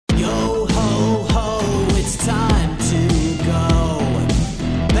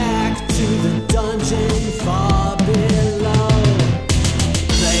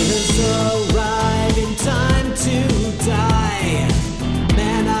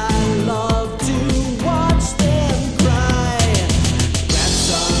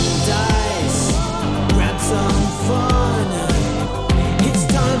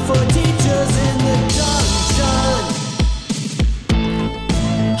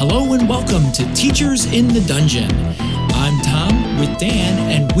Hello and welcome to Teachers in the Dungeon. I'm Tom with Dan,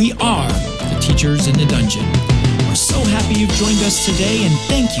 and we are the Teachers in the Dungeon. We're so happy you've joined us today, and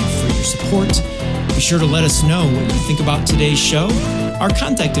thank you for your support. Be sure to let us know what you think about today's show. Our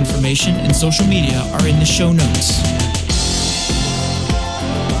contact information and social media are in the show notes.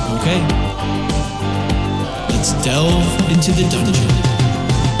 Okay, let's delve into the dungeon.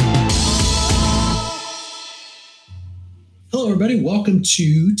 Hello, everybody. Welcome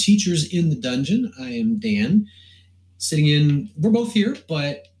to Teachers in the Dungeon. I am Dan. We're both here,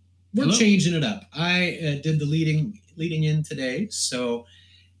 but we're changing it up. I did the leading in today, so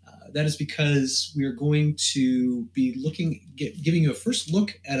that is because we are going to be giving you a first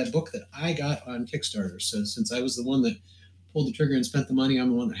look at a book that I got on Kickstarter. So since I was the one that pulled the trigger and spent the money, I'm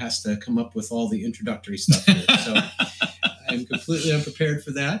the one that has to come up with all the introductory stuff here. So I'm completely unprepared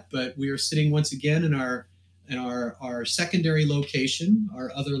for that, but we are sitting once again in our secondary location,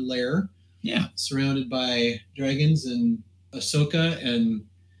 our other lair, surrounded by dragons and Ahsoka and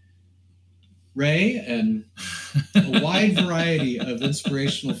Rey and a wide variety of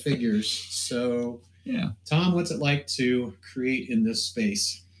inspirational figures. So, Tom, what's it like to create in this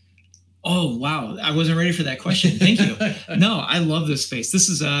space? Oh, wow. I wasn't ready for that question. Thank you. No, I love this space. This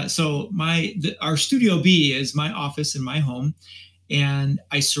is our Studio B is my office in my home, and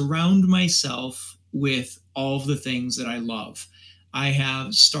I surround myself with all of the things that I love. I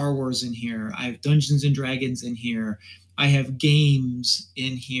have Star Wars in here. I have Dungeons and Dragons in here. I have games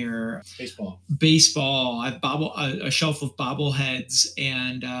in here. Baseball. I have a shelf of bobbleheads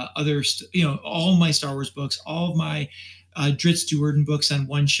and all my Star Wars books, all of my Dritz Stewart books on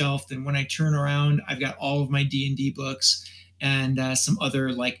one shelf. Then when I turn around, I've got all of my D&D books and some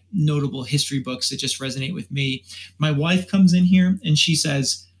other like notable history books that just resonate with me. My wife comes in here and she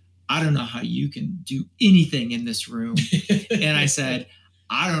says, I don't know how you can do anything in this room. And I said,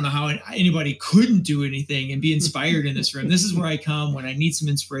 I don't know how anybody couldn't do anything and be inspired in this room. This is where I come when I need some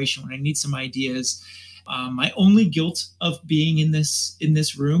inspiration, when I need some ideas. My only guilt of being in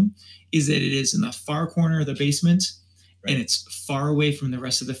this room is that it is in the far corner of the basement, and it's far away from the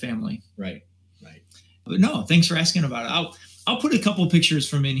rest of the family. Right. But no, thanks for asking about it. I'll put a couple of pictures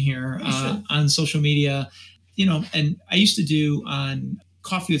from in here on social media, and I used to do on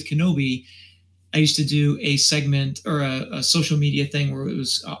Coffee with Kenobi, I used to do a segment or a social media thing where it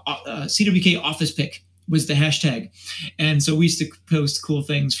was CWK office pick was the hashtag. And so we used to post cool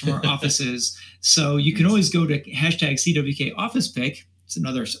things from our offices. So you can always go to hashtag CWK office pick. It's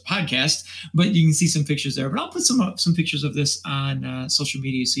another podcast, but you can see some pictures there. But I'll put some pictures of this on social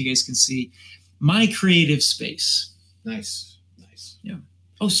media so you guys can see my creative space. Nice. Yeah.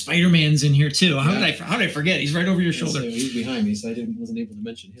 Oh, Spider-Man's in here too. How did I forget? He's right over your shoulder. So he's behind me, so I wasn't able to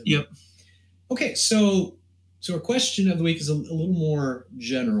mention him. Yep. Okay, so our question of the week is a little more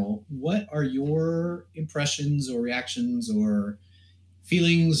general. What are your impressions or reactions or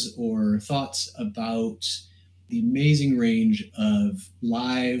feelings or thoughts about the amazing range of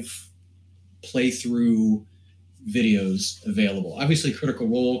live playthrough videos available? Obviously, Critical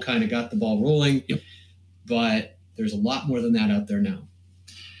Role kind of got the ball rolling, but there's a lot more than that out there now.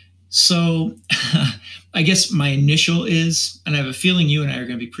 So I guess my initial is, and I have a feeling you and I are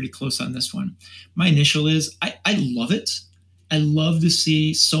going to be pretty close on this one. My initial is I love it. I love to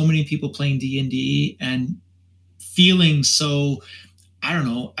see so many people playing D&D and feeling so, I don't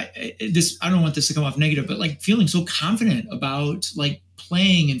know, I don't want this to come off negative, but like feeling so confident about like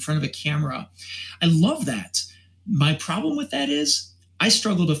playing in front of a camera. I love that. My problem with that is I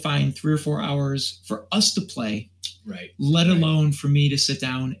struggle to find 3 or 4 hours for us to play. Right. Let alone for me to sit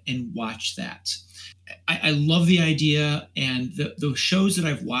down and watch that. I love the idea, and the shows that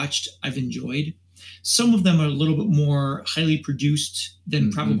I've watched, I've enjoyed. Some of them are a little bit more highly produced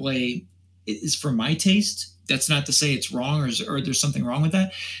than probably is for my taste. That's not to say it's wrong or there's something wrong with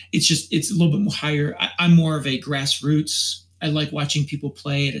that. It's a little bit more higher. I'm more of a grassroots. I like watching people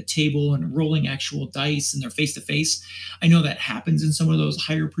play at a table and rolling actual dice and they're face to face. I know that happens in some of those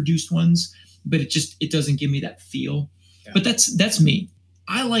higher produced ones, but it doesn't give me that feel. Yeah. But that's me.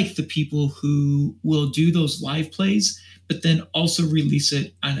 I like the people who will do those live plays, but then also release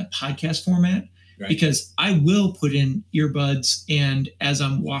it on a podcast format, because I will put in earbuds, and as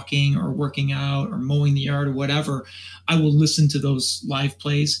I'm walking or working out or mowing the yard or whatever, I will listen to those live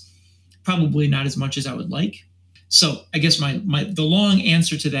plays, probably not as much as I would like. So I guess the long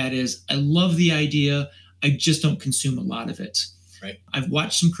answer to that is I love the idea. I just don't consume a lot of it. Right. I've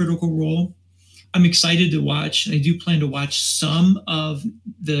watched some Critical Role. I'm excited to watch, and I do plan to watch some of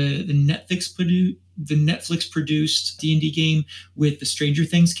the Netflix produced D&D game with the Stranger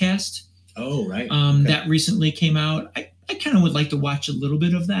Things cast. Oh, right. That recently came out. I I kind of would like to watch a little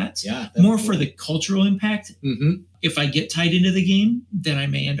bit of that. Yeah. More for the cultural impact. Mm-hmm. If I get tied into the game, then I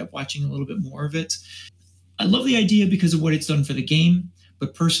may end up watching a little bit more of it. I love the idea because of what it's done for the game,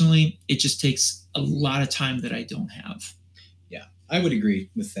 but personally, it just takes a lot of time that I don't have. Yeah, I would agree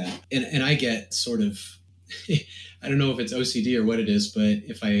with that. And I get sort of, I don't know if it's OCD or what it is, but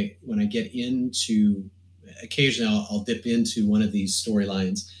when I get into, occasionally I'll dip into one of these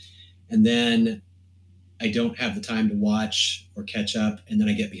storylines, and then I don't have the time to watch or catch up, and then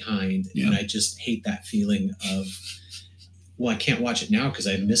I get behind, and I just hate that feeling of, well, I can't watch it now because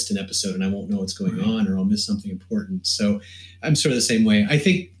I've missed an episode and I won't know what's going on, or I'll miss something important. So I'm sort of the same way. I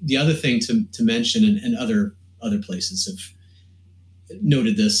think the other thing to mention, and other places have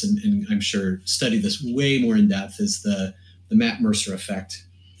noted this, and I'm sure studied this way more in depth, is the Matt Mercer effect,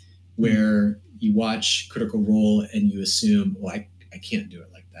 where you watch Critical Role and you assume, well, I can't do it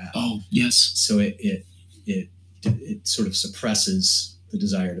like that. Oh, yes. So it sort of suppresses the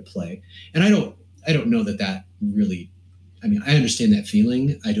desire to play. And I don't know that really, I mean, I understand that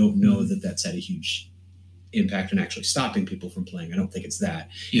feeling. I don't know that that's had a huge impact on actually stopping people from playing. I don't think it's that.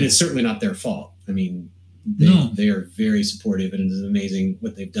 Yeah. And it's certainly not their fault. I mean, they are very supportive, and it is amazing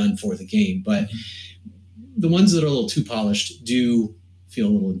what they've done for the game. But the ones that are a little too polished do feel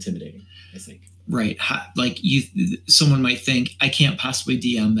a little intimidating, I think. Right. Like someone might think, I can't possibly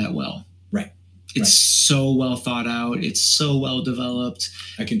DM that well. Right. It's so well thought out. It's so well developed.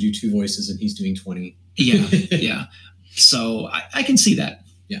 I can do 2 voices and he's doing 20. Yeah. Yeah. So I can see that.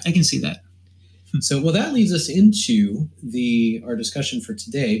 Yeah. I can see that. So, well, that leads us into our discussion for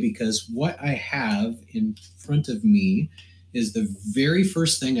today, because what I have in front of me is the very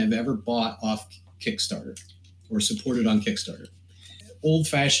first thing I've ever bought off Kickstarter or supported on Kickstarter.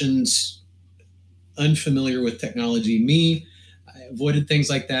 Old-fashioned, unfamiliar with technology me. I avoided things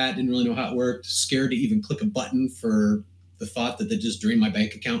like that, didn't really know how it worked, scared to even click a button for the thought that they'd just drain my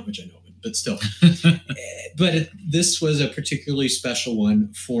bank account, which I know, but still. But this was a particularly special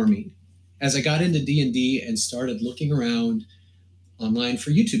one for me. As I got into D&D and started looking around online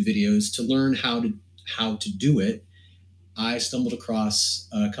for YouTube videos to learn how to do it, I stumbled across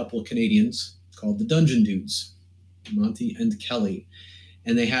a couple of Canadians called the Dungeon Dudes, Monty and Kelly.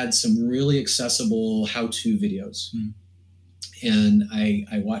 And they had some really accessible how-to videos. And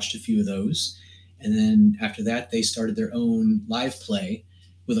I watched a few of those. And then after that, they started their own live play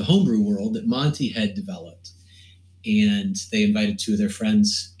with a homebrew world that Monty had developed. And they invited 2 of their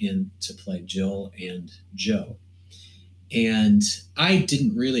friends in to play, Jill and Joe. And I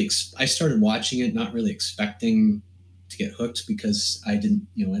didn't really, I started watching it not really expecting to get hooked, because I didn't,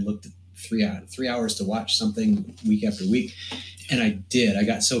 I looked at 3 hours to watch something week after week. And I did. I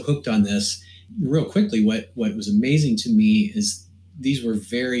got so hooked on this real quickly. What was amazing to me is these were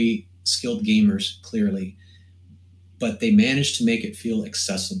very skilled gamers, clearly, but they managed to make it feel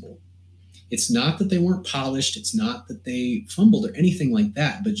accessible. It's not that they weren't polished. It's not that they fumbled or anything like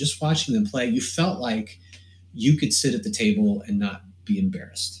that, but just watching them play, you felt like you could sit at the table and not be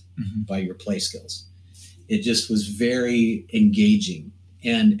embarrassed by your play skills. It just was very engaging.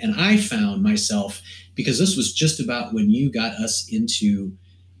 And I found myself, because this was just about when you got us into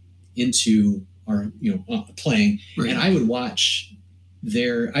our, playing, right. And I would watch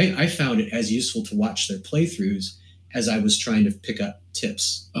I found it as useful to watch their playthroughs as I was trying to pick up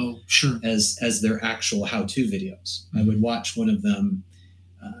tips. Oh, sure. As their actual how-to videos. I would watch one of them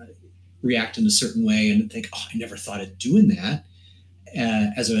react in a certain way and think, oh, I never thought of doing that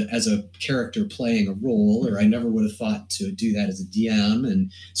as a character playing a role, or I never would have thought to do that as a DM.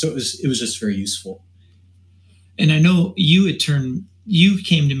 And so it was just very useful. And I know you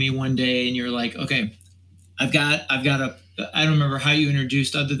came to me one day and you're like, okay, I've got I don't remember how you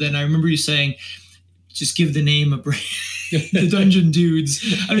introduced, other than I remember you saying, just give the name a break. The Dungeon Dudes.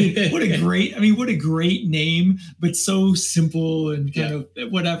 I mean, what a great name, but so simple and kind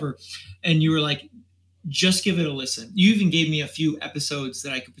of whatever. And you were like, just give it a listen. You even gave me a few episodes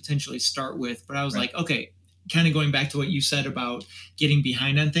that I could potentially start with, but I was like, okay, kind of going back to what you said about getting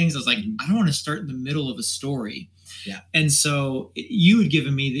behind on things. I was like, I don't want to start in the middle of a story. Yeah. And so you had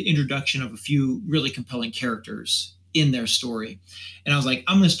given me the introduction of a few really compelling characters in their story. And I was like,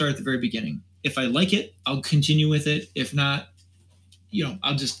 I'm going to start at the very beginning. If I like it, I'll continue with it. If not,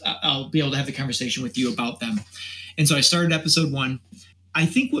 I'll be able to have the conversation with you about them. And so I started episode 1. I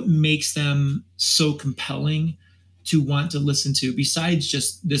think what makes them so compelling to want to listen to, besides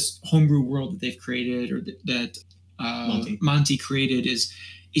just this homebrew world that they've created, or that Monty created, is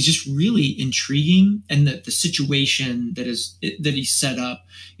just really intriguing. And that the situation that he set up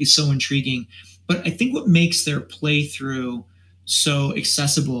is so intriguing. But I think what makes their playthrough so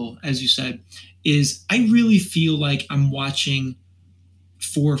accessible, as you said, is I really feel like I'm watching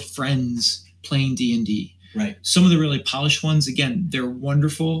four friends playing D&D. Right. Some of the really polished ones, again, they're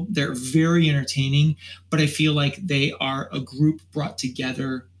wonderful. They're very entertaining, but I feel like they are a group brought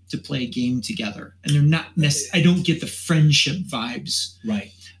together to play a game together. And they're not I don't get the friendship vibes.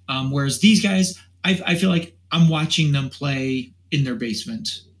 Right. Whereas these guys, I feel like I'm watching them play in their basement.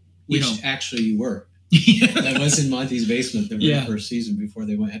 Which actually you were. That was in Monty's basement the very first season before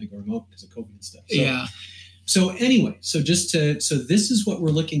they had to go remote because of COVID and stuff. So anyway, so this is what we're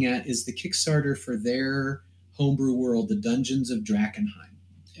looking at is the Kickstarter for their homebrew world, the Dungeons of Drakkenheim.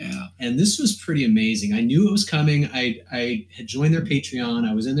 Yeah. And this was pretty amazing. I knew it was coming. I had joined their Patreon.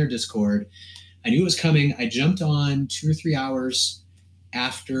 I was in their Discord. I knew it was coming. I jumped on 2 or 3 hours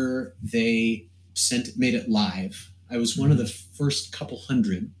after they made it live. I was one of the first couple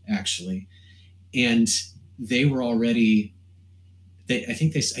hundred, actually. And they were already, I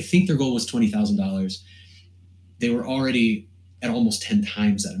think their goal was $20,000. They were already at almost 10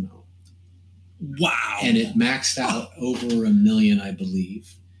 times that amount. Wow. And it maxed out over $1 million, I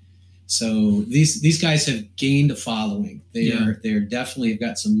believe. So these guys have gained a following. They're definitely have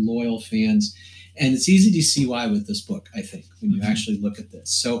got some loyal fans. And it's easy to see why with this book, I think, when you actually look at this.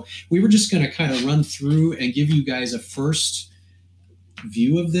 So we were just going to kind of run through and give you guys a first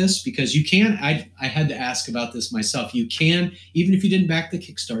view of this, because you can, I had to ask about this myself. You can, even if you didn't back the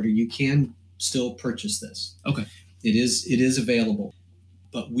Kickstarter, you can still purchase this. Okay. It is available,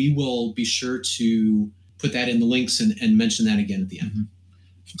 but we will be sure to put that in the links and mention that again at the end.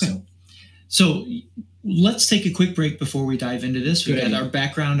 Okay. So let's take a quick break before we dive into this. We've got our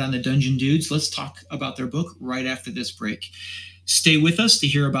background on the Dungeon Dudes. Let's talk about their book right after this break. Stay with us to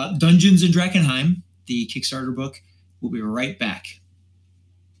hear about Dungeons and Drakkenheim, the Kickstarter book. We'll be right back.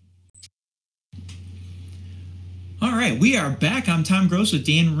 All right, we are back. I'm Tom Gross with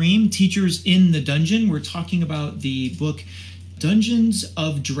Dan Ream, Teachers in the Dungeon. We're talking about the book Dungeons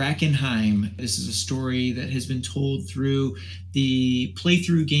of Drakkenheim. This is a story that has been told through the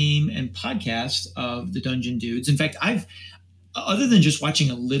playthrough game and podcast of the Dungeon Dudes. In fact, other than just watching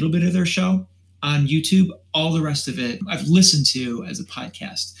a little bit of their show on YouTube, all the rest of it I've listened to as a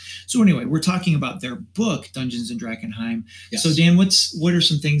podcast. So anyway, we're talking about their book, Dungeons and Drakkenheim. Yes. So Dan, what are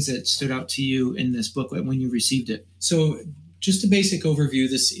some things that stood out to you in this book when you received it? So just a basic overview.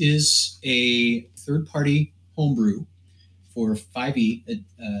 This is a third-party homebrew for 5e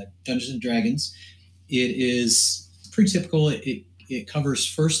Dungeons and Dragons. It is pretty typical. It covers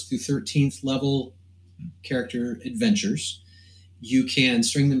 1st through 13th level character adventures. You can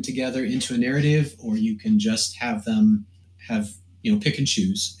string them together into a narrative, or you can just have them pick and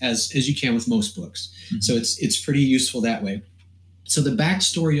choose as you can with most books. So it's pretty useful that way. So the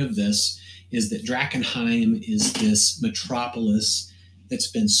backstory of this is that Drakkenheim is this metropolis that's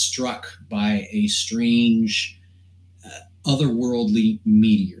been struck by a strange otherworldly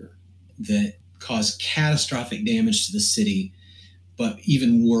meteor that caused catastrophic damage to the city, but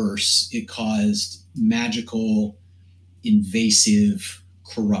even worse, it caused magical invasive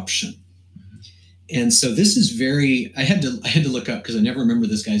corruption. And so this is I had to look up because I never remember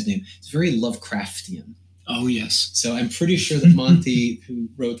this guy's name. It's very Lovecraftian. Oh yes. So I'm pretty sure that Monty, who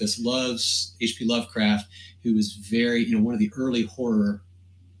wrote this, loves H.P. Lovecraft, who was very, one of the early horror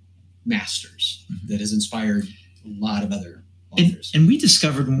masters that has inspired a lot of other authors. And we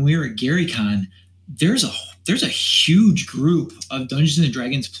discovered when we were at GaryCon, there's a huge group of Dungeons and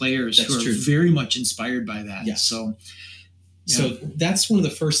Dragons players who are very much inspired by that. Yeah. So that's one of the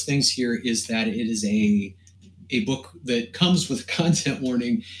first things here is that it is a book that comes with a content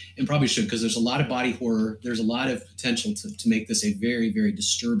warning, and probably should, because there's a lot of body horror. There's a lot of potential to make this a very, very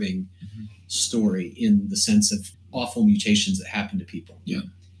disturbing story in the sense of awful mutations that happen to people. Yeah.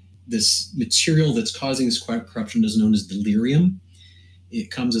 This material that's causing this corruption is known as delirium.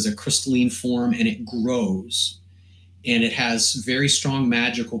 It comes as a crystalline form and it grows, and it has very strong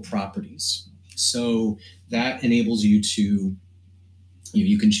magical properties. So that enables you to,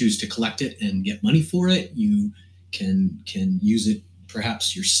 you can choose to collect it and get money for it. You can use it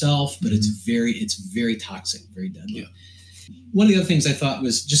perhaps yourself, but it's very toxic, very deadly. Yeah. One of the other things I thought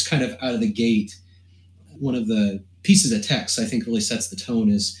was just kind of out of the gate, one of the pieces of text I think really sets the tone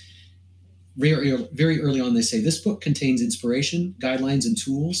is very early on, they say, this book contains inspiration, guidelines, and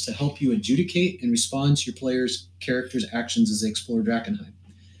tools to help you adjudicate and respond to your players' characters' actions as they explore Drakkenheim.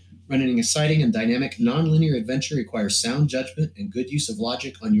 Running an exciting and dynamic non-linear adventure requires sound judgment and good use of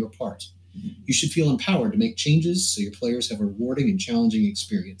logic on your part. You should feel empowered to make changes so your players have a rewarding and challenging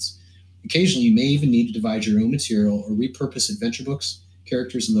experience. Occasionally, you may even need to devise your own material or repurpose adventure books,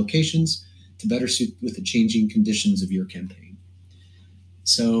 characters, and locations to better suit with the changing conditions of your campaign.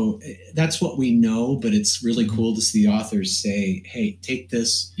 So that's what we know, but it's really cool to see the authors say, hey, take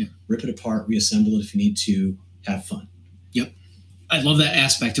this, rip it apart, reassemble it if you need to, have fun. Yep. I love that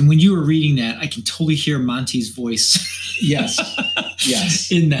aspect. And when you were reading that, I can totally hear Monty's voice. Yes.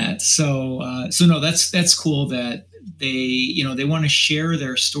 Yes. In that. So no, that's cool that they want to share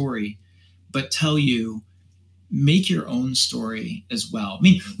their story, but tell you, make your own story as well. I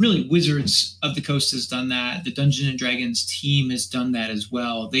mean, really, Wizards of the Coast has done that. The Dungeons and Dragons team has done that as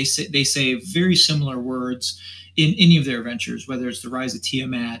well. They say very similar words in any of their adventures, whether it's the Rise of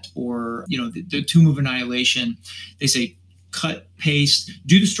Tiamat or the Tomb of Annihilation. They say cut, paste,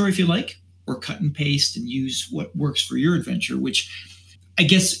 do the story if you like, or cut and paste and use what works for your adventure, which I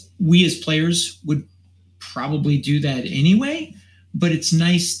guess we as players would probably do that anyway. But it's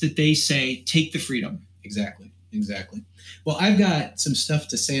nice that they say take the freedom. Exactly. Well, I've got some stuff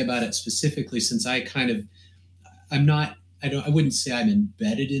to say about it specifically, since I wouldn't say I'm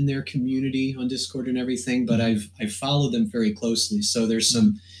embedded in their community on Discord and everything, but I've followed them very closely. So there's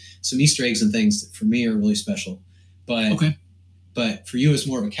some Easter eggs and things that for me are really special. But okay. But for you as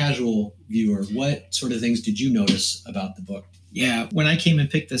more of a casual viewer, what sort of things did you notice about the book? Yeah, when I came and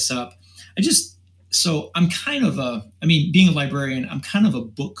picked this up, I'm kind of being a librarian, I'm kind of a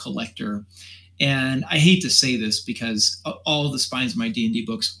book collector. And I hate to say this because all of the spines of my D&D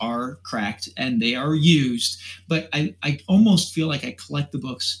books are cracked and they are used, but I almost feel like I collect the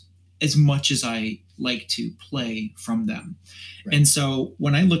books as much as I like to play from them. Right. And so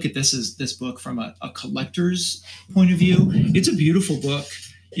when I look at this book from a collector's point of view, it's a beautiful book.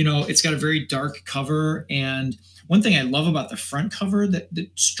 It's got a very dark cover. And one thing I love about the front cover that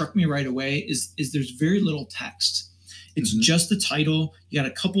struck me right away is there's very little text. It's just the title. You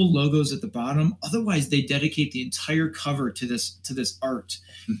got a couple logos at the bottom. Otherwise, they dedicate the entire cover to this art.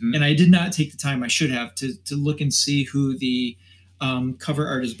 Mm-hmm. And I did not take the time I should have to look and see who the cover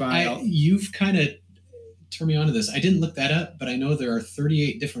art is by. You've kind of turned me on to this. I didn't look that up, but I know there are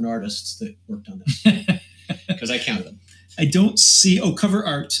 38 different artists that worked on this because I counted them. I don't see. Oh, cover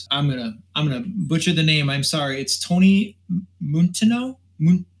art. I'm gonna butcher the name. I'm sorry. It's Tony Muntino.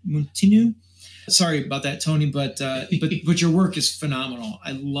 Sorry about that, Tony, but your work is phenomenal.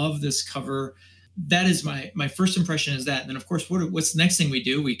 I love this cover. That is my first impression is that. And then, of course, what's the next thing we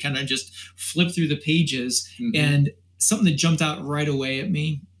do? We kind of just flip through the pages. Mm-hmm. And something that jumped out right away at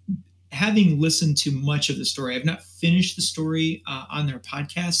me, having listened to much of the story, I've not finished the story on their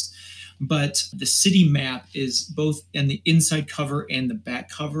podcast, but the city map is both in the inside cover and the back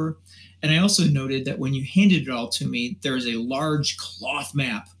cover. And I also noted that when you handed it all to me, there's a large cloth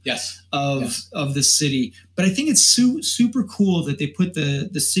map of the city. But I think it's super cool that they put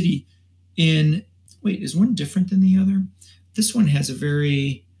the city in. Wait, is one different than the other? This one has a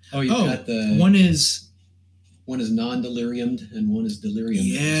very. Got the one is non-deliriumed and one is delirium.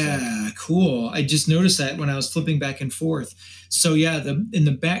 Yeah, cool. I just noticed that when I was flipping back and forth. So yeah, in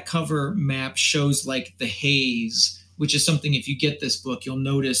the back cover map shows like the haze, which is something if you get this book, you'll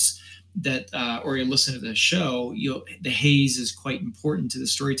notice that or you listen to the show, the haze is quite important to the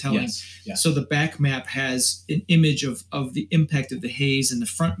storytelling. Yes. Yeah. So the back map has an image of the impact of the haze, and the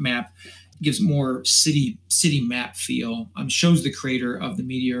front map gives more city map feel. Shows the crater of the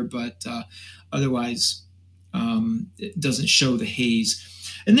meteor, but otherwise it doesn't show the haze.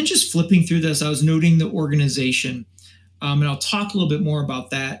 And then just flipping through this, I was noting the organization. And I'll talk a little bit more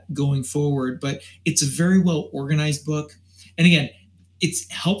about that going forward, but it's a very well organized book. And again,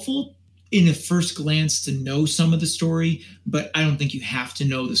 it's helpful in a first glance to know some of the story, but I don't think you have to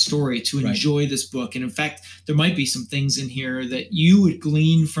know the story to enjoy this book. And in fact, there might be some things in here that you would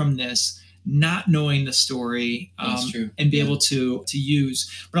glean from this, not knowing the story, and be able to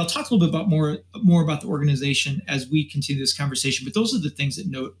use. But I'll talk a little bit about more about the organization as we continue this conversation. But those are the things that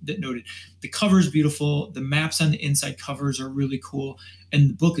noted. The cover is beautiful. The maps on the inside covers are really cool, and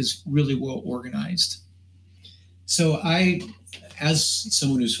the book is really well organized. So as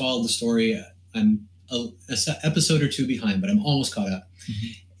someone who's followed the story, I'm an episode or two behind, but I'm almost caught up.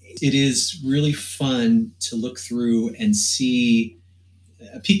 Mm-hmm. It is really fun to look through and see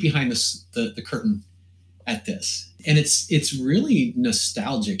a peek behind the curtain at this. And it's really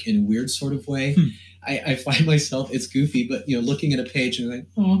nostalgic in a weird sort of way. I find myself, it's goofy, but looking at a page and like,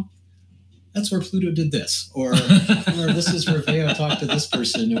 oh, that's where Pluto did this, or this is where Veo talked to this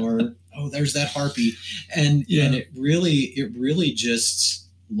person, or oh, there's that harpy, and it really just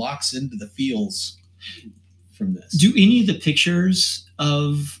locks into the feels from this. Do any of the pictures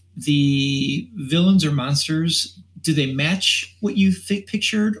of the villains or monsters, do they match what you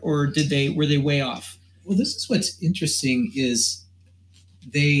pictured, or were they way off? Well, this is what's interesting is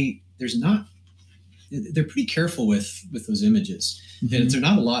there's not they're pretty careful with those images. Mm-hmm. And there are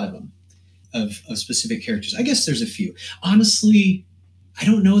not a lot of them of specific characters. I guess there's a few. Honestly, I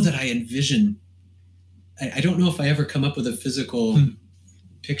don't know that I envision. I don't know if I ever come up with a physical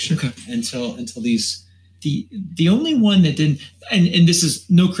picture until these. The only one that didn't, and this is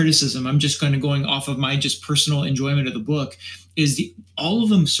no criticism, I'm just kind of going off of my just personal enjoyment of the book, is all of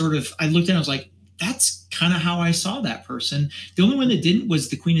them sort of, I looked at it, I was like, that's kind of how I saw that person. The only one that didn't was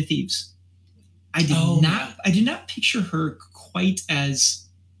the Queen of Thieves. I did not picture her quite as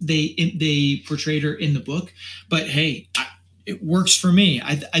they portrayed her in the book, but hey, it works for me.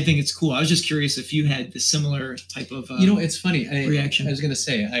 I think it's cool. I was just curious if you had the similar type of it's funny reaction. I was going to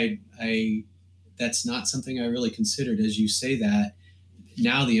say I that's not something I really considered. As you say that,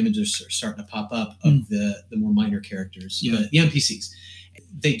 now the images are starting to pop up of the more minor characters, the NPCs.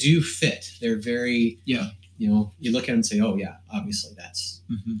 They do fit. They're very you look at them and say, oh yeah, obviously that's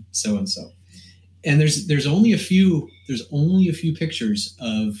so and so. And there's only a few pictures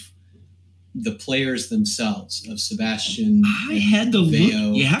of the players themselves, of Sebastian. I had to Veo,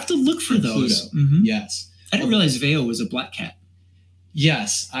 look. You have to look for those. Yes. I didn't realize Veo was a black cat.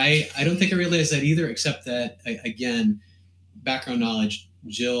 Yes. I don't think I realized that either, except that, again, background knowledge,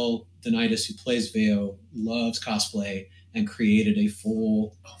 Jill Denitis, who plays Veo, loves cosplay and created a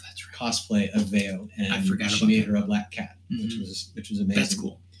full cosplay of Veo. And I forgot she made her a black cat, which was amazing. That's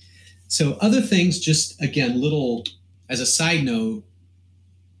cool. So other things, just, again, little, as a side note,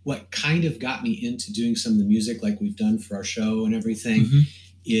 what kind of got me into doing some of the music like we've done for our show and everything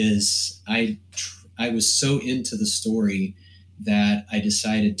is I was so into the story that I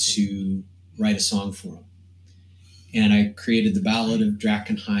decided to write a song for him. And I created the Ballad of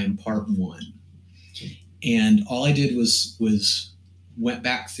Drakkenheim Part 1. And all I did was went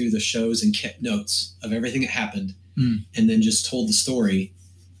back through the shows and kept notes of everything that happened and then just told the story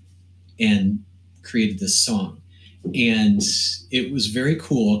and created this song. And it was very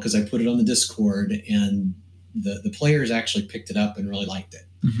cool because I put it on the Discord and the players actually picked it up and really liked it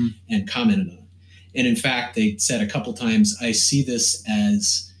and commented on it. And in fact, they said a couple times, I see this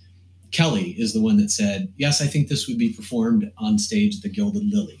as Kelly is the one that said, yes, I think this would be performed on stage at the Gilded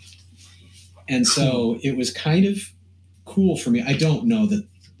Lily. And so it was kind of cool for me. I don't know that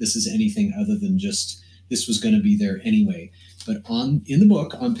this is anything other than just this was going to be there anyway. But in the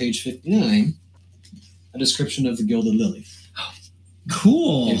book on page 59, a description of the Gilded Lily. Oh,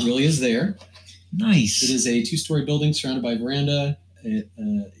 cool. It really is there. Nice. It is a 2-story building surrounded by a veranda.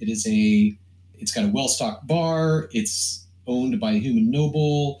 It's got a well-stocked bar. It's owned by a human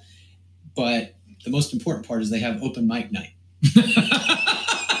noble. But the most important part is they have open mic night.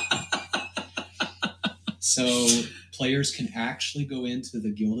 So players can actually go into the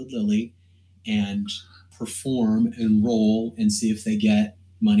Gilded Lily and perform and roll and see if they get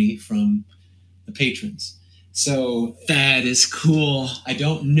money from the patrons. So that is cool. I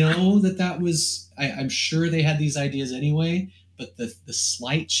don't know that was, I'm sure they had these ideas anyway, but the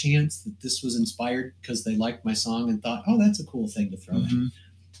slight chance that this was inspired because they liked my song and thought, oh, that's a cool thing to throw in.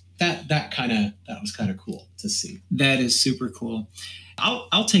 That was kind of cool to see. That is super cool.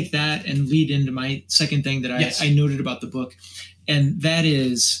 I'll take that and lead into my second thing that I noted about the book. And that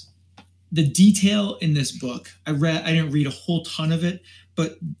is the detail in this book. I didn't read a whole ton of it,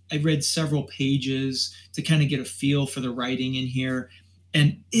 but I read several pages to kind of get a feel for the writing in here.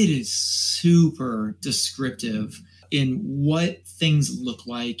 And it is super descriptive in what things look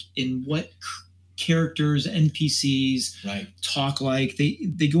like, in what characters, NPCs talk like.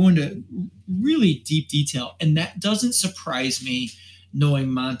 They go into really deep detail. And that doesn't surprise me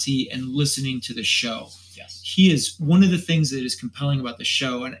knowing Monty and listening to the show. Yes. He is one of the things that is compelling about the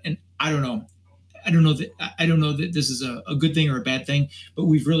show. And I don't know that this is a good thing or a bad thing, but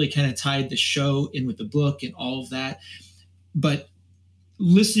we've really kind of tied the show in with the book and all of that. But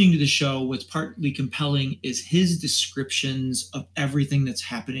listening to the show, what's partly compelling is his descriptions of everything that's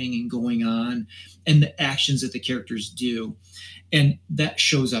happening and going on and the actions that the characters do. And that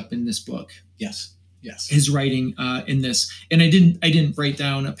shows up in this book. Yes. His writing in this. And I didn't write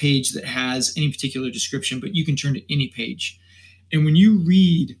down a page that has any particular description, but you can turn to any page. And when you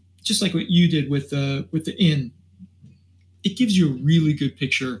read, just like what you did with the inn, it gives you a really good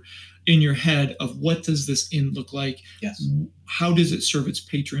picture in your head of what does this inn look like? Yes. How does it serve its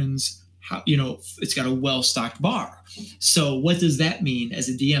patrons? How, it's got a well-stocked bar. So what does that mean as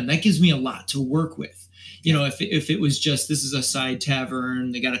a DM? That gives me a lot to work with. If it was just, this is a side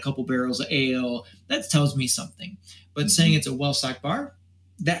tavern, they got a couple barrels of ale, that tells me something. But saying it's a well-stocked bar,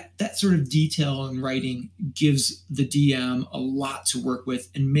 that sort of detail in writing gives the DM a lot to work with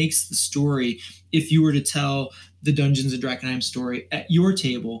and makes the story, if you were to tell the Dungeons and Drakkenheim story at your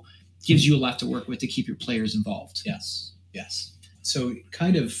table, gives you a lot to work with to keep your players involved. Yes. So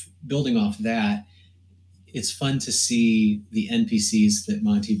kind of building off that, it's fun to see the NPCs that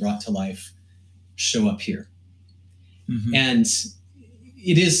Monty brought to life show up here. Mm-hmm. And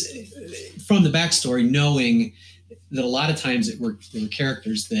it is from the backstory, knowing that a lot of times there were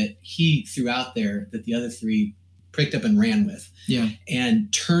characters that he threw out there that the other three picked up and ran with,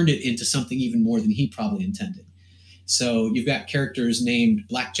 and turned it into something even more than he probably intended. So you've got characters named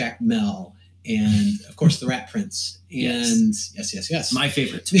Blackjack Mel, and of course the Rat Prince, and yes, my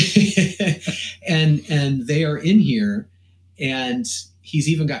favorite. and they are in here, and he's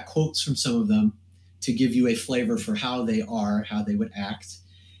even got quotes from some of them to give you a flavor for how they would act.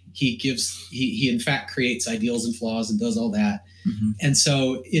 He in fact creates ideals and flaws and does all that. Mm-hmm. And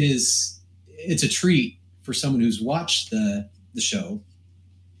so it's a treat for someone who's watched the show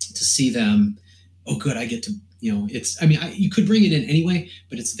to see them. Oh, good. I get to, you could bring it in anyway,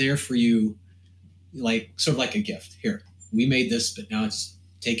 but it's there for you, like sort of like a gift. Here, we made this, but now it's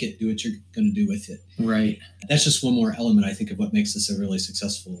take it, do what you're going to do with it. Right. That's just one more element, I think, of what makes this a really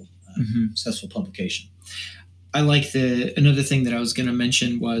successful publication. I like another thing that I was going to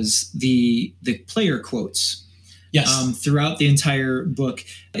mention was the player quotes. Yes. Throughout the entire book,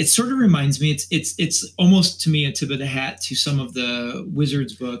 it sort of reminds me. It's almost to me a tip of the hat to some of the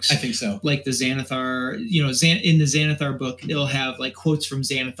Wizards books. I think so. Like the Xanathar. In the Xanathar book, it'll have like quotes from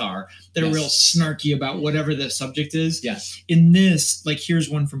Xanathar that are real snarky about whatever the subject is. Yes. In this, like here's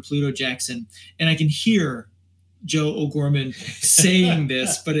one from Pluto Jackson, and I can hear Joe O'Gorman saying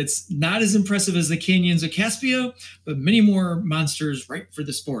this, but it's not as impressive as the canyons of Caspia, but many more monsters ripe for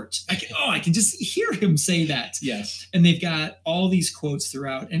the sport. I can just hear him say that. Yes. And they've got all these quotes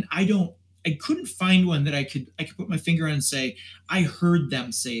throughout, and I couldn't find one that I could put my finger on and say, I heard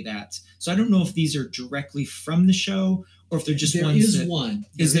them say that. So I don't know if these are directly from the show or if they're just There ones.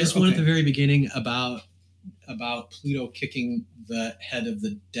 There is one at the very beginning about Pluto kicking the head of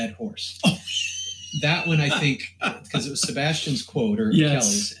the dead horse. Oh. That one, I think, because it was Sebastian's quote or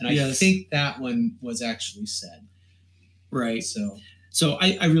Kelly's, and I think that one was actually said. Right. So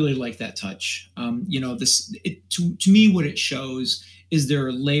I really like that touch. To me, what it shows is there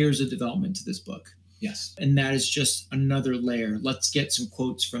are layers of development to this book. Yes. And that is just another layer. Let's get some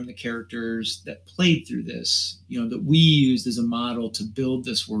quotes from the characters that played through this, that we used as a model to build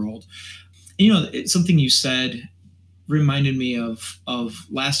this world. And, it's something you said reminded me of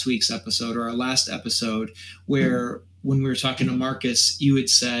last week's episode, or our last episode, where when we were talking to Marcus, you had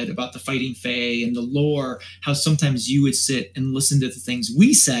said about the Fighting Fae and the lore, how sometimes you would sit and listen to the things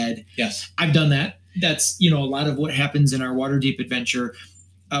we said. Yes. I've done that. That's, a lot of what happens in our Waterdeep adventure.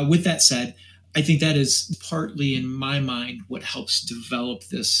 With that said, I think that is partly, in my mind, what helps develop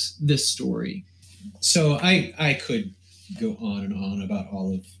this story. So I could go on and on about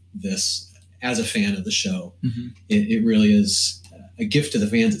all of this as a fan of the show. Mm-hmm. It really is a gift to the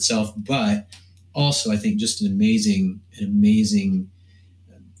fans itself, but also I think just an amazing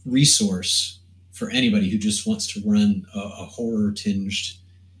resource for anybody who just wants to run a horror tinged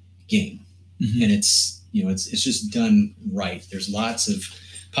game. Mm-hmm. And it's just done right. There's lots of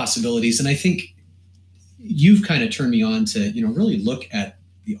possibilities. And I think you've kind of turned me on to, really look at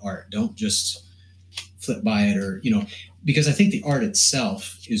the art. Don't just flip by it, or, because I think the art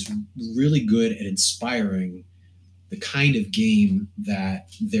itself is really good at inspiring the kind of game that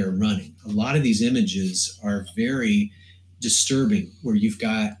they're running. A lot of these images are very disturbing, where you've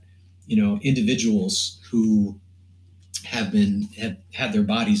got, individuals who have had their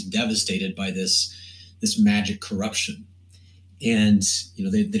bodies devastated by this magic corruption. And,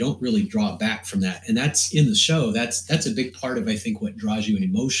 they don't really draw back from that. And that's in the show. That's a big part of, I think, what draws you in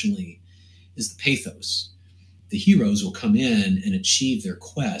emotionally is the pathos. The heroes will come in and achieve their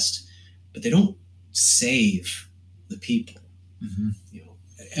quest, but they don't save the people. Mm-hmm.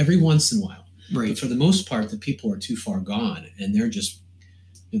 Every once in a while. Right. But for the most part, the people are too far gone, and they're just,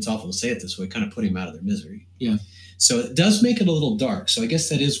 it's awful to say it this way, kind of putting them out of their misery. Yeah. So it does make it a little dark. So I guess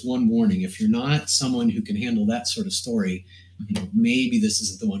that is one warning. If you're not someone who can handle that sort of story, maybe this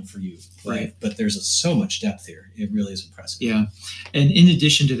isn't the one for you. Right. But there's so much depth here. It really is impressive. Yeah. And in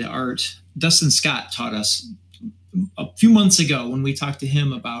addition to the art, Dustin Scott taught us a few months ago when we talked to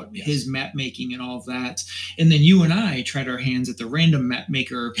him about his map making and all of that. And then you and I tried our hands at the random map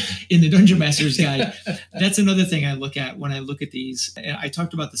maker in the Dungeon Master's Guide. That's another thing I look at when I look at these. I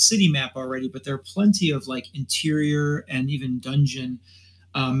talked about the city map already, but there are plenty of like interior and even dungeon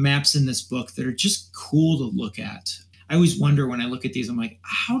maps in this book that are just cool to look at. I always wonder when I look at these, I'm like,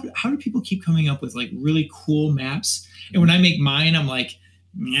 how do people keep coming up with like really cool maps? And when I make mine, I'm like,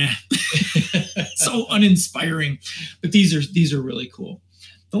 yeah, so uninspiring. But these are really cool.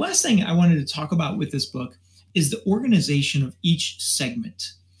 The last thing I wanted to talk about with this book is the organization of each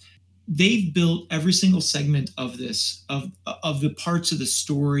segment. They've built every single segment of this, of the parts of the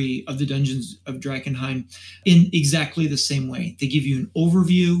story of the Dungeons of Drakkenheim in exactly the same way. They give you an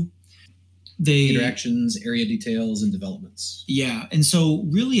overview. Interactions, area details, and developments. Yeah. And so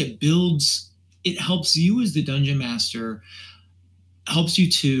really it helps you as the dungeon master, helps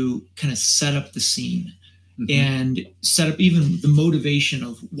you to kind of set up the scene and set up even the motivation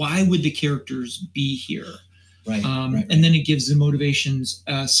of why would the characters be here. Right, And then it gives the motivations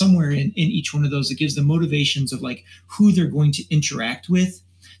somewhere in each one of those. It gives the motivations of like who they're going to interact with.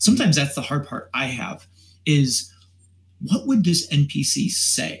 Sometimes that's the hard part I have is what would this NPC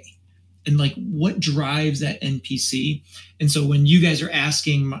say? And like what drives that NPC? And so when you guys are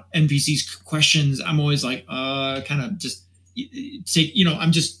asking NPCs questions, I'm always like, kind of just take,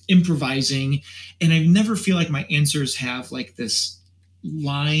 I'm just improvising. And I never feel like my answers have like this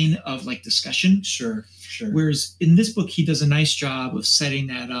line of like discussion. Sure. Whereas in this book, he does a nice job of setting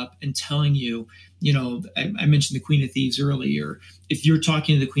that up and telling you, I mentioned the Queen of Thieves earlier. If you're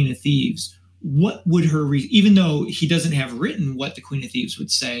talking to the Queen of Thieves, what would her, even though he doesn't have written what the Queen of Thieves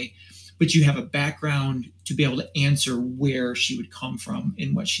would say, but you have a background to be able to answer where she would come from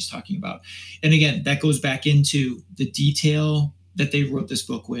in what she's talking about. And again, that goes back into the detail that they wrote this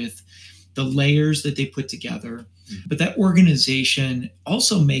book with, the layers that they put together. But that organization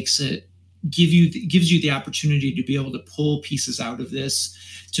also gives you the opportunity to be able to pull pieces out of this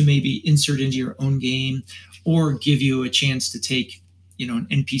to maybe insert into your own game, or give you a chance to take, an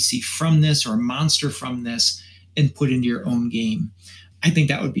NPC from this or a monster from this and put into your own game. I think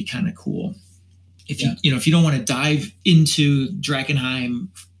that would be kind of cool. If you don't want to dive into Drakkenheim,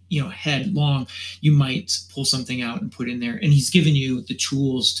 headlong, you might pull something out and put in there. And he's given you the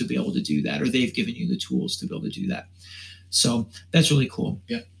tools to be able to do that, or they've given you the tools to be able to do that. So that's really cool.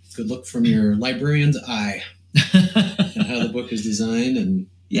 Yeah. Good look from your librarian's eye and how the book is designed. And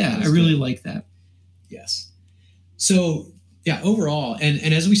yeah, I really like that. Yes. So yeah, overall,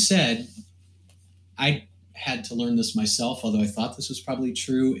 and as we said, I had to learn this myself, although I thought this was probably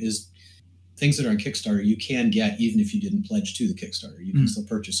true, is things that are on Kickstarter you can get even if you didn't pledge to the Kickstarter. You can still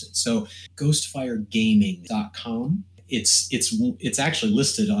purchase it. So ghostfiregaming.com. It's actually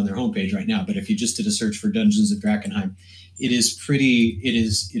listed on their homepage right now, but if you just did a search for Dungeons of Drakkenheim, it is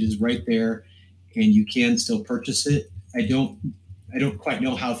right there, and you can still purchase it. I don't quite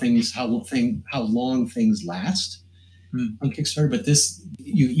know how long things last on Kickstarter, but this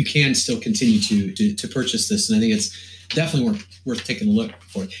you can still continue to purchase this, and I think it's definitely worth taking a look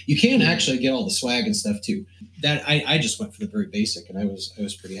for. You can actually get all the swag and stuff too. That I just went for the very basic, and I was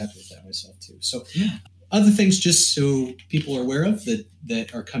pretty happy with that myself too. So yeah. Other things, just so people are aware of that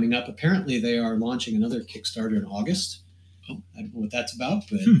are coming up. Apparently, they are launching another Kickstarter in August. I don't know what that's about,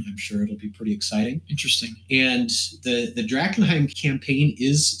 but I'm sure it'll be pretty exciting. Interesting. And the Drakkenheim campaign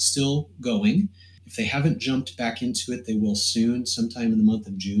is still going. If they haven't jumped back into it, they will soon, sometime in the month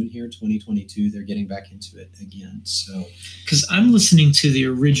of June here, 2022. They're getting back into it again. So, because I'm listening to the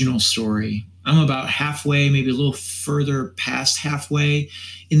original story, I'm about halfway, maybe a little further past halfway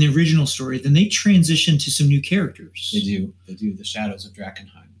in the original story. Then they transition to some new characters. They do. The Shadows of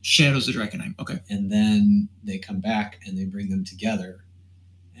Drakkenheim. Shadows of Drakkenheim. Okay. And then they come back and they bring them together,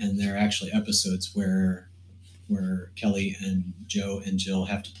 and there are actually episodes where Kelly and Joe and Jill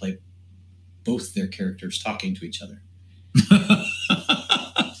have to play both their characters talking to each other.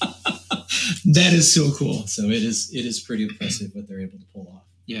 That is so cool. So it is pretty impressive what they're able to pull off.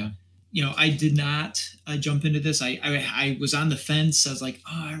 Yeah. I did not jump into this. I was on the fence. I was like,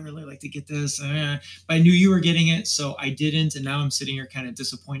 I really like to get this. But I knew you were getting it, so I didn't. And now I'm sitting here kind of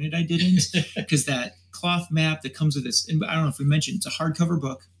disappointed I didn't, because that cloth map that comes with this, and I don't know if we mentioned, it's a hardcover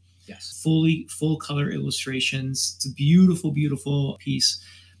book. Yes. Full color illustrations. It's a beautiful, beautiful piece.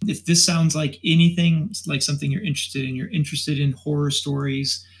 If this sounds like anything, like something you're interested in horror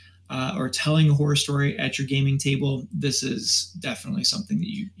stories, or telling a horror story at your gaming table, this is definitely something that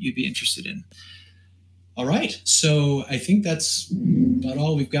you'd be interested in. All right. So I think that's about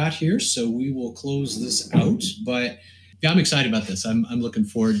all we've got here. So we will close this out. But yeah, I'm excited about this. I'm looking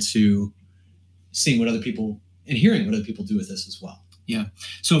forward to seeing what other people and hearing what other people do with this as well. Yeah.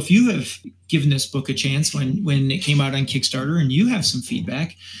 So if you have given this book a chance when it came out on Kickstarter and you have some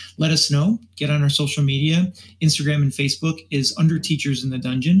feedback, let us know. Get on our social media. Instagram and Facebook is under Teachers in the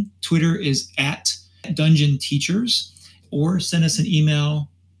Dungeon. Twitter is at Dungeon Teachers, or send us an email,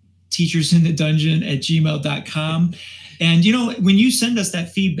 teachersinthedungeon@gmail.com. And when you send us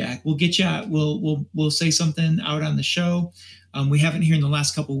that feedback, we'll get you out. We'll say something out on the show. We haven't here in the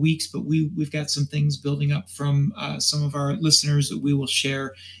last couple of weeks, but we've got some things building up from some of our listeners that we will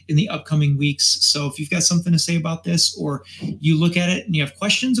share in the upcoming weeks. So if you've got something to say about this, or you look at it and you have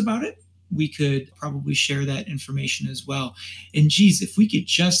questions about it, we could probably share that information as well. And geez, if we could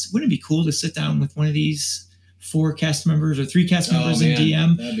wouldn't it be cool to sit down with one of these 4 cast members or 3 cast members in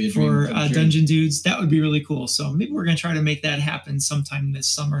DM for Dungeon Dudes? That would be really cool. So maybe we're going to try to make that happen sometime this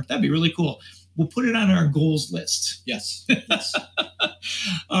summer. That'd be really cool. We'll put it on our goals list. Yes.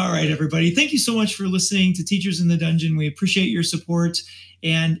 All right, everybody. Thank you so much for listening to Teachers in the Dungeon. We appreciate your support.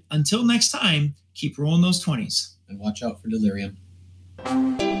 And until next time, keep rolling those 20s. And watch out for delirium.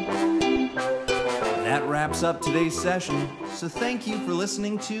 That wraps up today's session, so thank you for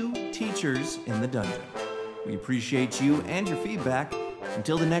listening to Teachers in the Dungeon. We appreciate you and your feedback.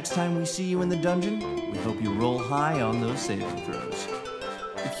 Until the next time we see you in the dungeon, we hope you roll high on those saving throws.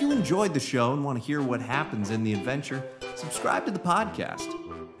 If you enjoyed the show and want to hear what happens in the adventure, subscribe to the podcast.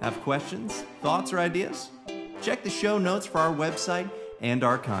 Have questions, thoughts, or ideas? Check the show notes for our website and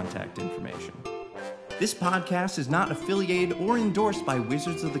our contact information. This podcast is not affiliated or endorsed by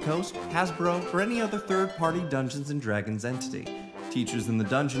Wizards of the Coast, Hasbro, or any other third-party Dungeons & Dragons entity. Teachers in the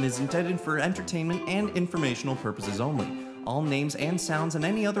Dungeon is intended for entertainment and informational purposes only. All names and sounds and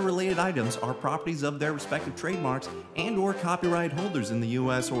any other related items are properties of their respective trademarks and/or copyright holders in the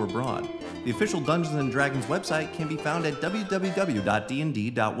U.S. or abroad. The official Dungeons & Dragons website can be found at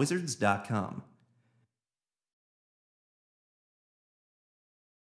www.dnd.wizards.com.